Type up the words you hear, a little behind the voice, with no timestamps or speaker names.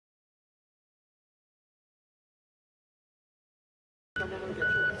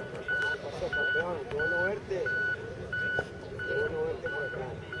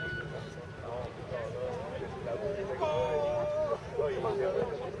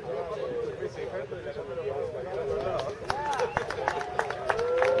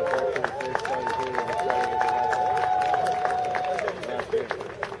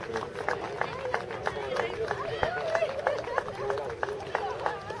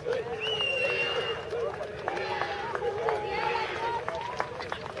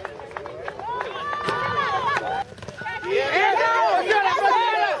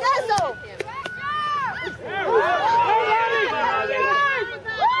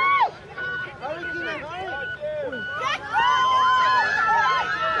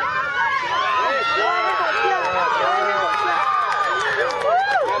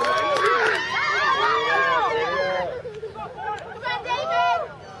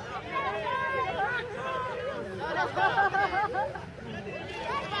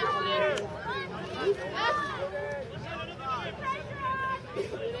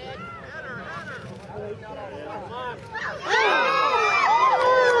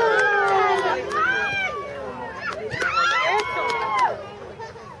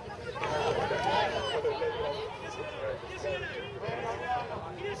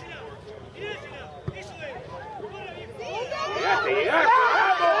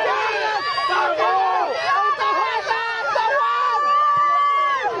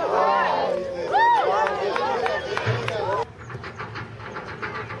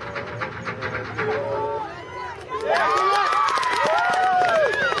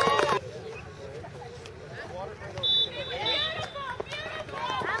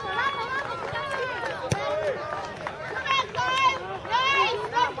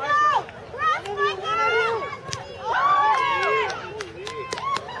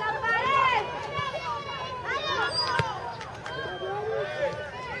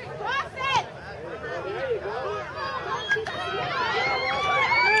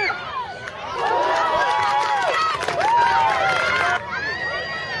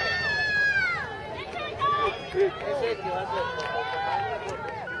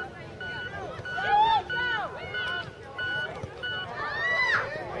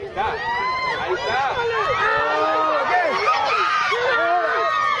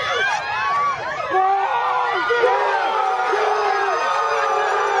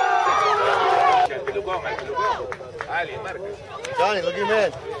Johnny, look at him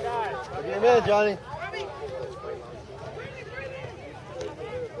in. Look at him in, Johnny.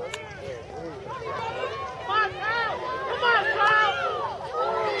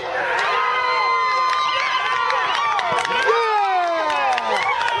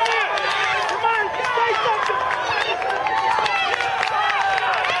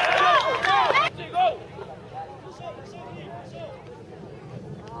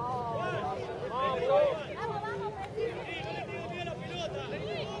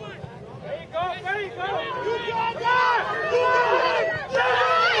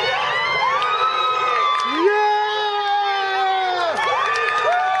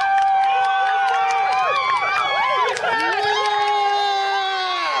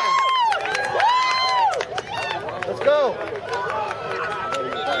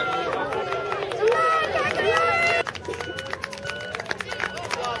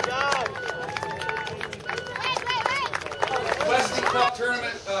 Weston Cup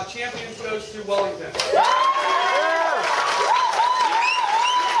tournament champion goes to Wellington.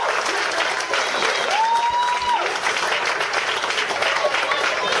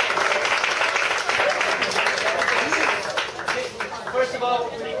 First of all,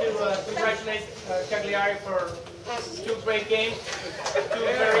 we need to congratulate Cagliari for 2 great games, 2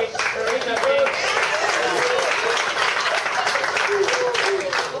 very tough games.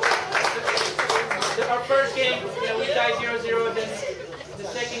 Our first game, we tied 0-0. Then the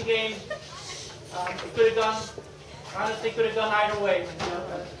second game, it could have gone. Honestly, could have gone either way.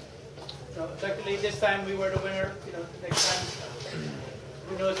 Luckily, this time we were the winner. Next time,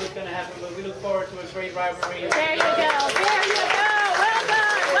 who knows what's going to happen? But we look forward to a great rivalry. There you go. There you go. Well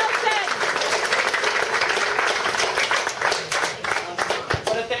done. Well said. I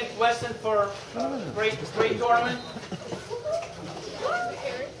want to thank Weston for a great tournament.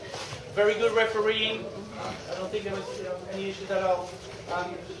 Very good refereeing. I don't think there was any issues at all.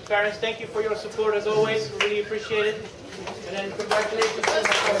 Parents, thank you for your support as always. Really appreciate it. And then congratulations.